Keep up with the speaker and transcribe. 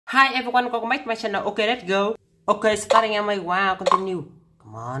Hi everyone, welcome back to my channel. Okay, let's go. Okay, starting em ơi. Wow, continue.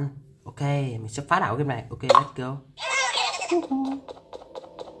 Come on. Okay, mình sẽ phá đảo game này. Okay, let's go.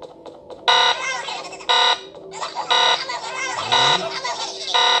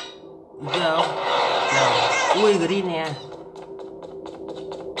 Go. Go. Ui, green nè.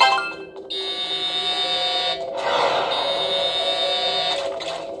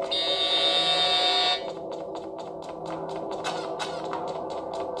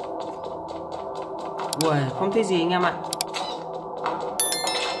 Ui, không thấy gì anh em ạ.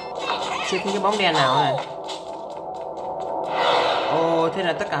 Chưa thấy cái bóng đèn nào này. Oh, thế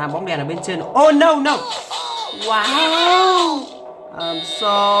là tất cả bóng đèn ở bên trên. Oh no no. Wow. I'm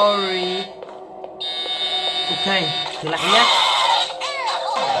sorry. Ok, thử lại nhé.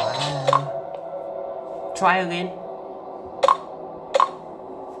 Try again.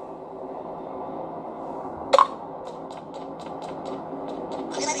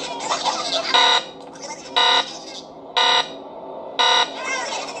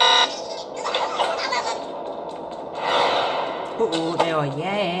 Đây rồi,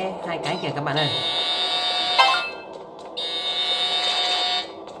 yeah, hai cái kìa các bạn ơi.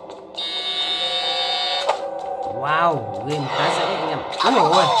 Wow, game khá dễ anh em. Ôi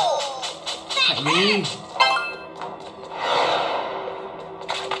ôi, chạy đi.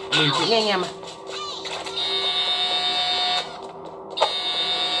 Bình tĩnh anh em ạ.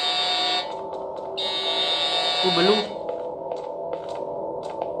 Blue.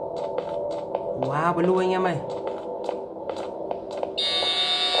 Wow, blue anh em ơi.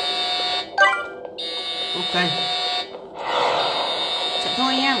 Ok, chạy thôi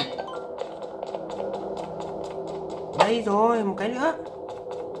anh em. Đây rồi, một cái nữa.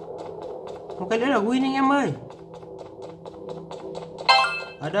 Một cái nữa là win anh em ơi.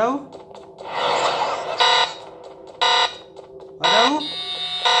 Ở đâu? Ở đâu?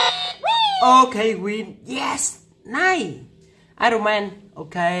 Ok, win. Yes, nice. Iron Man.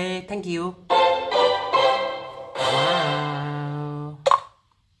 Ok, thank you. Wow.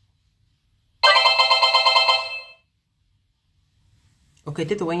 Ok,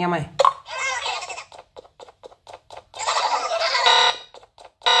 tiếp tục anh em ơi.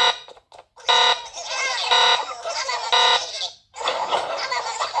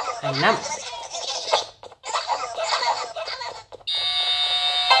 Hay lắm.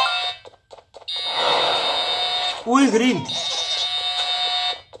 Ui, green.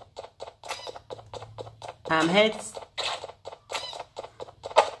 I'm heads.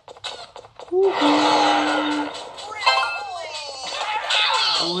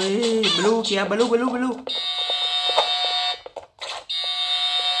 Ui, blue kìa, blue.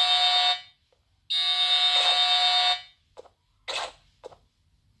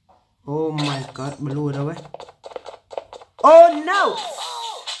 Oh my god, blue ở đâu ấy? Oh no!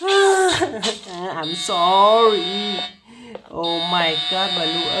 I'm sorry. Oh my god,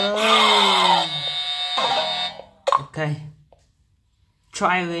 blue ơi. Ok. Try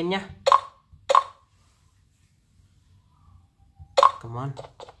again nhá. Come on.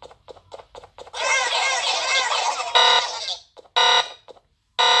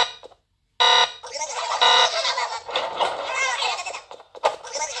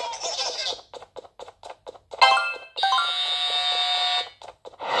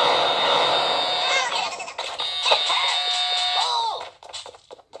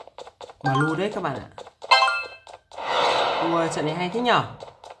 Blue đấy các bạn ạ. Ui, trận này hay thế nhở.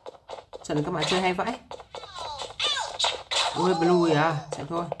 Trận này các bạn chơi hay vãi. Ui, blue à, chạy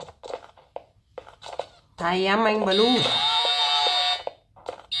thôi. Thầy em anh blue.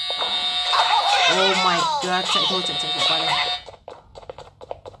 Oh my god, chạy thôi, chạy qua đây.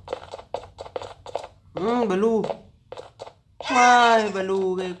 Blue. Wow,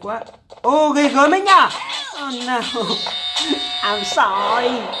 blue ghê quá. Oh, ghê gớm ấy nhở. Oh no. I'm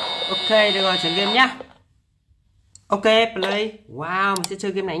sorry. Ok, được rồi, chuyển game nhá. Ok, play. Wow, mình sẽ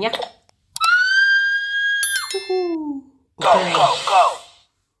chơi game này nhá. Ok. Go.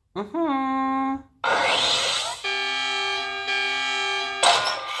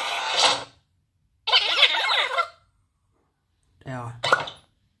 Đây rồi.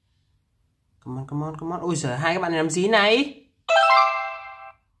 Come on. Ôi giời, hai các bạn này làm gì này?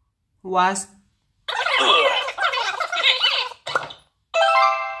 What?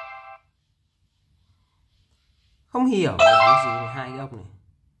 Không hiểu cái gì hai cái ông này.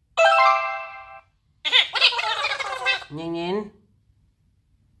 Nhanh lên.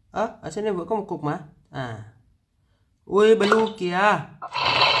 Ở trên đây vừa có một cục mà. À. Ui, blue kìa.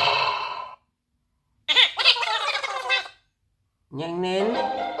 Nhanh lên.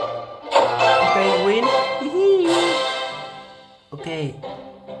 Ok, win. Ok.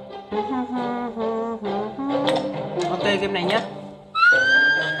 Ok, game này nhá.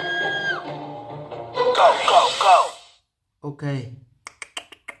 Ok.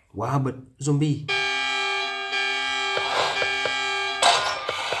 Wow, bật zombie.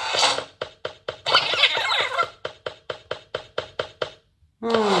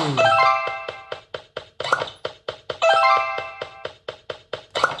 Wow.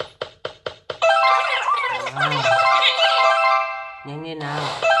 Nhanh lên nào.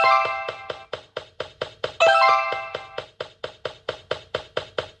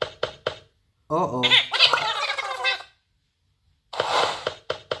 Oh.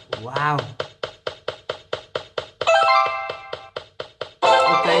 Wow.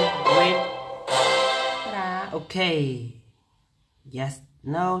 Okay, win. Ta-da. Okay. Yes,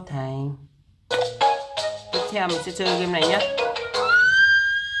 no time. Tiếp theo mình sẽ chơi game này nhé.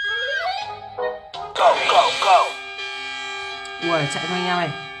 Ui, chạy thôi anh em ơi.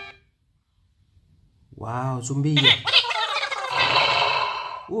 Wow, zombie rồi.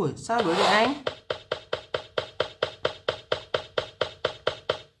 Ui, sao đuổi được anh?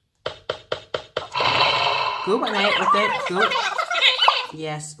 Cứu bạn này, ok, cứu.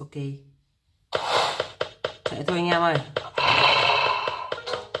 Yes, ok. Chạy thôi anh em ơi.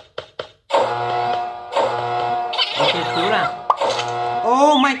 Ok, cứu nào.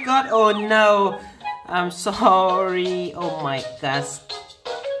 Oh my god, oh no. I'm sorry, oh my god.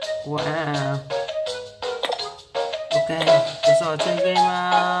 Wow. Ok, được rồi, chơi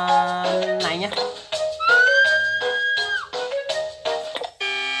game này nhé.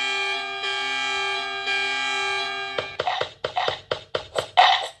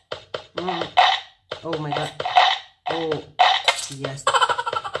 Oh my god. Oh, yes.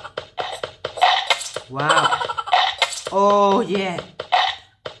 Wow. Oh yeah.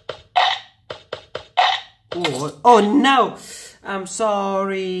 Oh no. I'm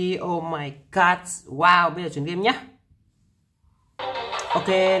sorry. Oh my god. Wow, bây giờ chuyển game nhé. Ok,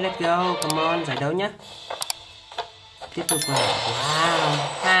 let's go. Come on, giải đấu nhé. Tiếp tục nào. Wow.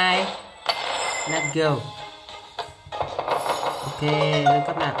 Hi. Let's go. Ok, lên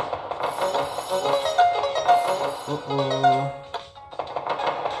cấp nào.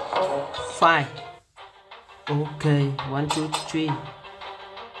 Five. Ok, 1, 2, 3.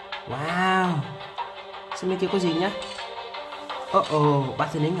 Wow. Xem bên kia có gì nhá. Bắt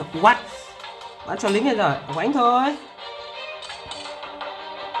thằng lính rồi. What? Bắn cho lính rồi. Quánh thôi.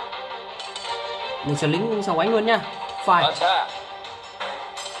 Mình cho lính xong quánh luôn nhá. Five.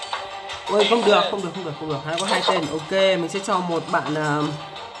 Ôi không được. Hắn có 2 tên. Ok, mình sẽ cho một bạn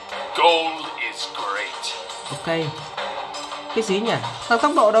Gold is great. ok. Cái gì nhỉ? Tăng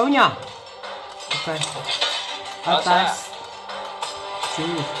tốc độ đâu nhỉ? Ok. Attack.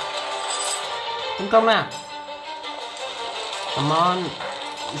 Tấn công nào. Come on.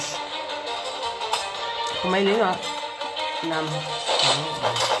 Có mấy lính rồi? 5, 6,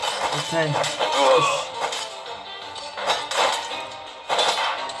 7. Ok.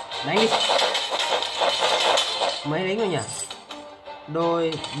 Đánh đi. Mấy lính rồi nhỉ?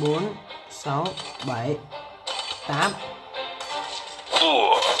 Đôi, 4, 6, 7, 8.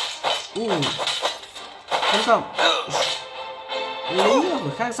 Tấn công. Lính của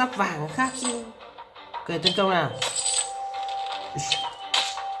khác giáp vàng khác chứ. Ok, tấn công nào.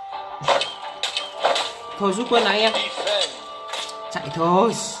 Thôi rút quân này anh em. Chạy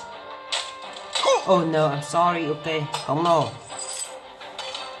thôi. Oh no, I'm sorry. Ok, không nổ.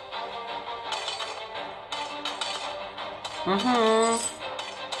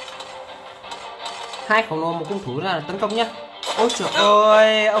 Hai khổng lồ một cung thủ là tấn công nhá. Ôi trời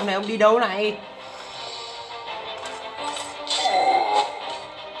ơi, ông này ông đi đâu này?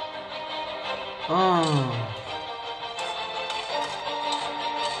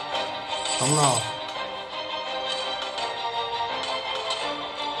 Khổng lồ.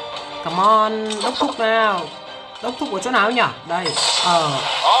 Come on, đốc thúc nào. Đốc thúc ở chỗ nào nhỉ? Đây.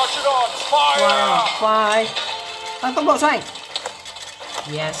 Wow, fire. Tăng tốc độ cho anh.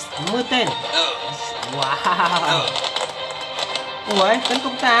 Yes, mưa tên. Wow. Ủa, tấn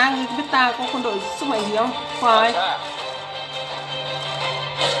công ta, người biết ta có quân đội sức mạnh gì không? Phải.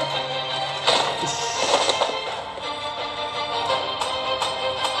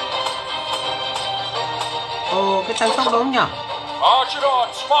 Ồ, cái tăng tốc đó nhỉ?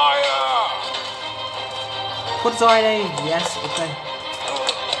 Quất roi đây. Yes, ok.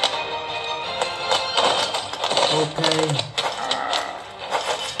 Ok.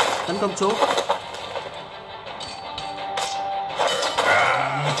 Tấn công chúng.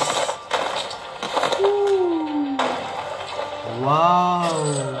 Wow,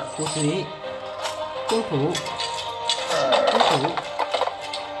 phù thủy. Cung thủ.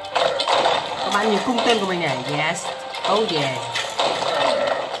 Các bạn nhìn cung tên của mình này. Yes. Oh yeah.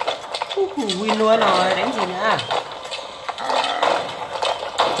 Win luôn rồi. Đánh gì nữa.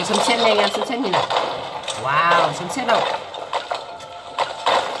 Cho sấm sét nhanh em. Sấm sét nhìn này. Wow. Sấm sét đâu.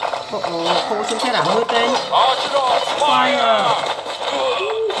 Không có sấm sét à? Mưa tên. Fire.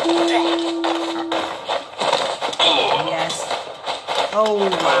 Yes. Oh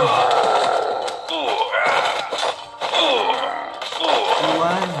wow.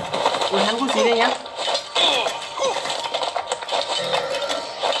 Wow. Ui, hắn có gì đây nhá.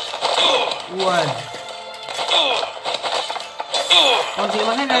 Ui. Còn gì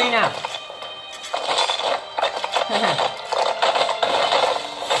mà hết đây nào.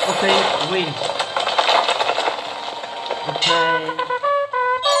 Ok, win. Ok.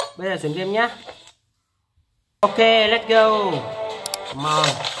 Bây giờ chuyển game nhá. Ok, let's go. Come on.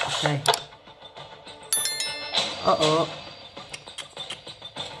 Ok.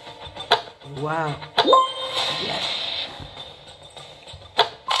 Wow. Yeah.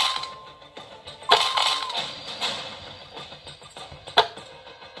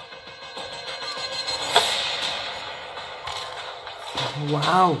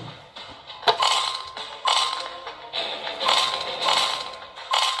 Wow.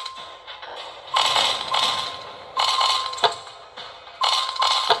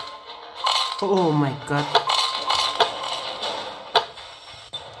 Oh my god.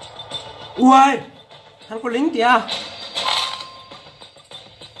 Ui, hắn có lính kìa.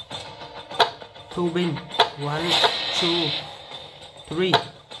 Thu binh. 1, 2, 3.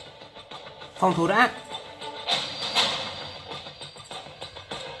 Phòng thủ đã.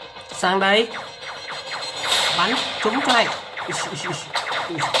 Sang đây. Bắn trúng cho này.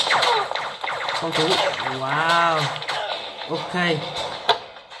 Phòng thủ. Wow. Ok.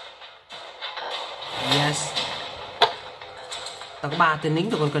 Yes. Ta có 3 tên lính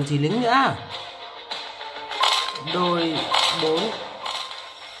rồi, còn cần gì lính nữa. Đôi 4.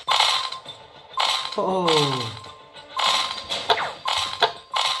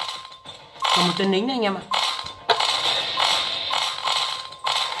 Còn một tên lính này anh em ạ.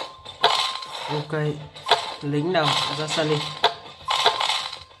 Ok. Lính đâu? Ra sân đi.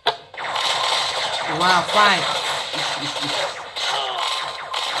 Wow, fight.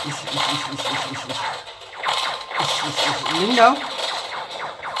 Lính đâu?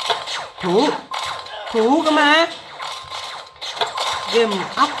 Thủ cơ mà. Game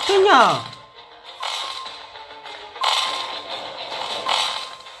ốc thế nhờ.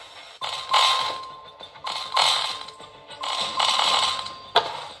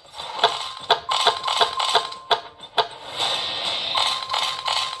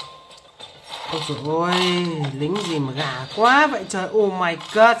 Ôi trời ơi, lính gì mà gà quá vậy trời. Oh my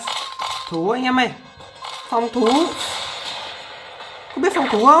god. Thủ anh em ơi. Phòng thủ. Có biết phòng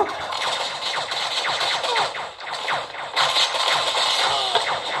thủ không?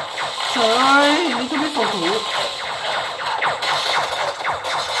 Trời ơi, lính không biết phòng thủ.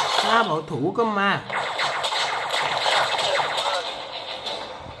 Ta bảo thủ cơ mà.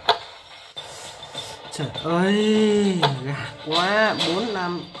 Trời ơi, gà quá. 4,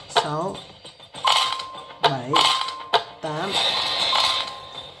 5, 6, 7, 8.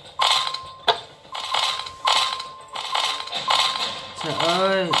 Trời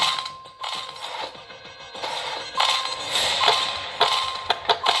ơi.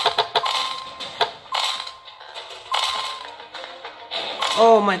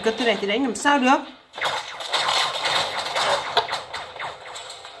 Oh my god, thế này thì đánh làm sao được.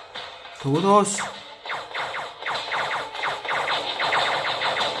 Thủ thôi.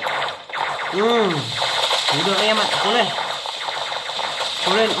 Thủ được em ạ. Cố lên.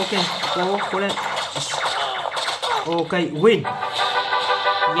 Cố lên, ok. Cố lên. Ok, win.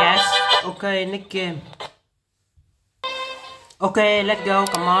 Yes. Ok, next game. Ok, let's go,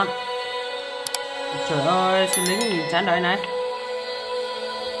 come on. Trời ơi, xin lính nhìn chán đời này.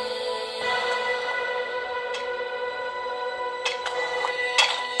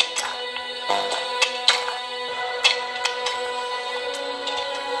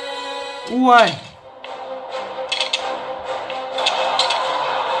 Ui.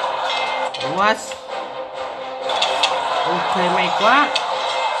 What? Ok, may quá.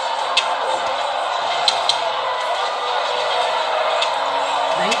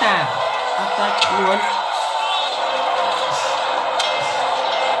 Đánh ta. Tắt luôn.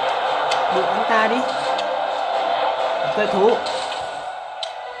 Đụng anh ta đi. Ok, thủ.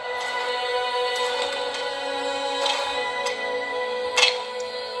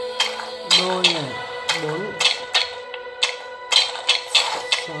 Đôi này. 4,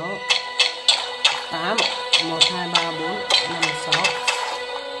 6, 8. 1, 2, 3, 4, 5, 6,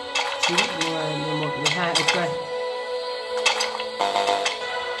 9, 10, Ok.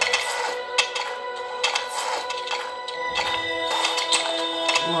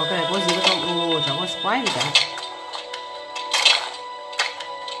 Ủa, cái này có gì không? Ồ, chẳng có quái gì cả.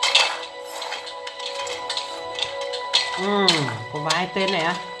 Có vài tên này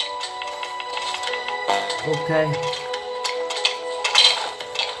á. Ok.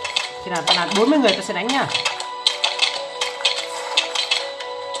 Khi nào ta đạt 40 người ta sẽ đánh nha.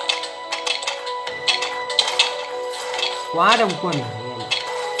 Quá đông quân.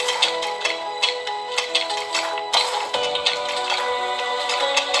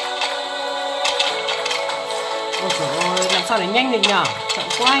 Ôi trời ơi, làm sao để nhanh được nhở? Chậm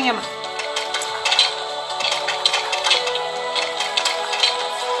quá anh em ạ.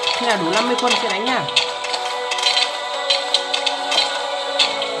 Khi nào đủ 50 quân sẽ đánh nha.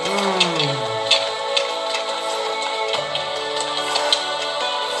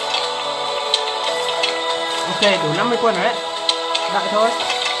 Ok, đủ 50 quân rồi đấy. Đợi thôi.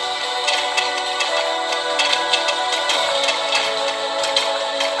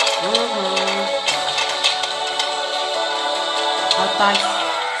 Tay.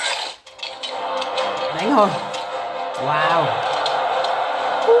 Đánh thôi. Wow.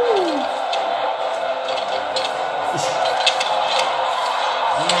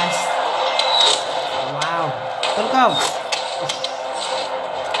 Yes. Wow. Tấn công.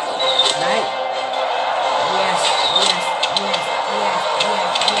 Đấy. Yes. Yes. Yes. Yes.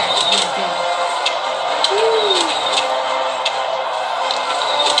 Yes. Yes. Yes.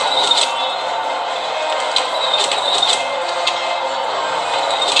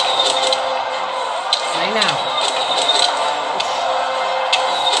 Đánh nào.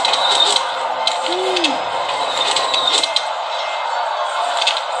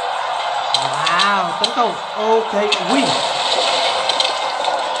 Wow, tấn công. Ok, win.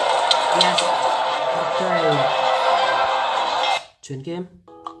 Yes. Ok. Chuyển game.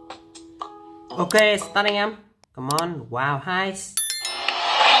 Ok, start anh em. Come on. Wow, hi.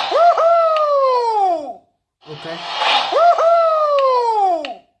 Ok.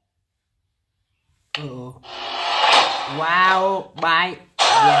 Wow, bye.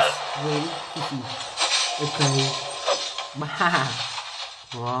 Yes, win. Ok. 3.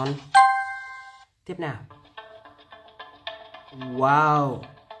 Ngon. Tiếp nào. Wow.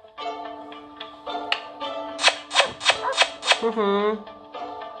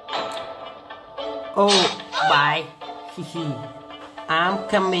 Oh, bye. I'm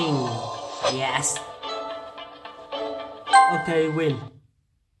coming. Yes. Ok, win.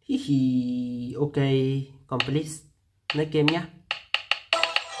 Ok, complete. Lấy game nhá.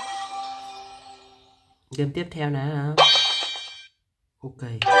 Game tiếp theo nào. Ok.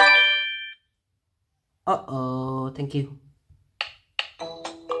 Thank you.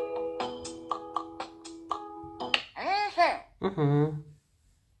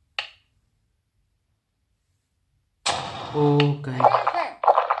 Ok.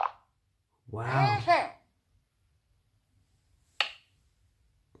 Wow.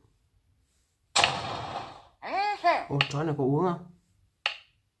 Ô, chó này có uống không?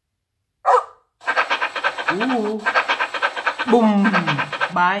 Boom.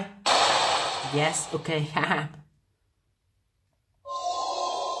 Bye. Yes, ok.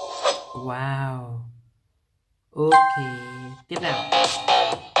 Wow. Ok, tiếp nào.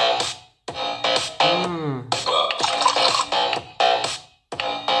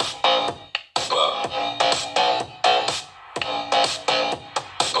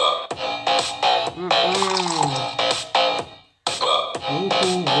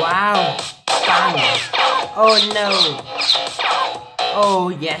 Wow. Bang. Oh no.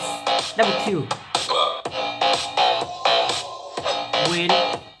 Oh yes. Double kill. Win.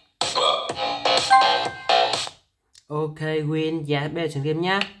 Ok, win. Dạ, bây giờ chuyển game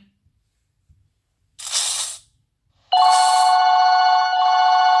nhá.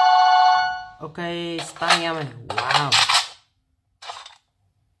 Ok, start anh em này. Wow.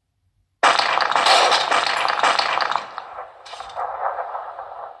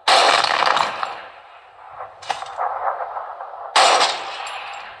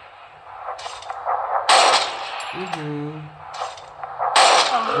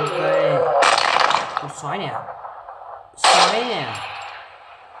 Ok. Con sói nè. Sói nè.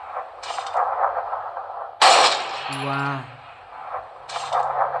 Wow.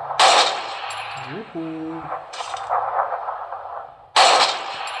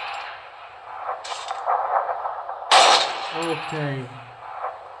 Ok.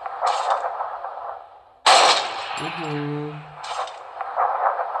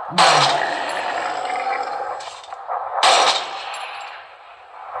 Bye.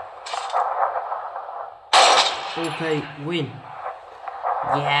 Ok, win.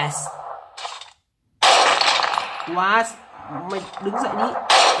 Yes. What? Mày đứng dậy đi.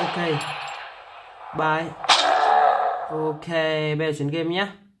 Ok. Bye. Ok, bây giờ chuyển game nhé.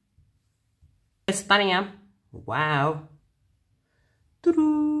 Start anh em. Wow.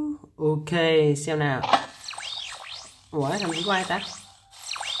 Ok, xem nào. Ủa, thằng gì có ai ta?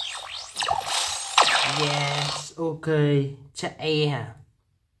 Yes, ok. Chat E hả?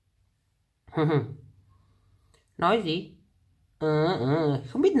 Nói gì?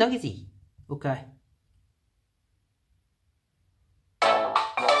 Không biết nói cái gì. Ok.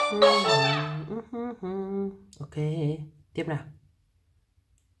 Ok, tiếp nào.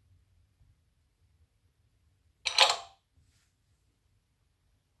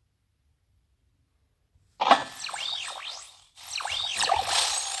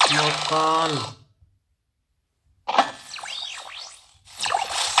 Một con,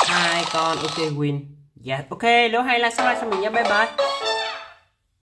 hai con. Ok, win. Yes, ok, nếu hay like subscribe cho mình nhé. Bye bye.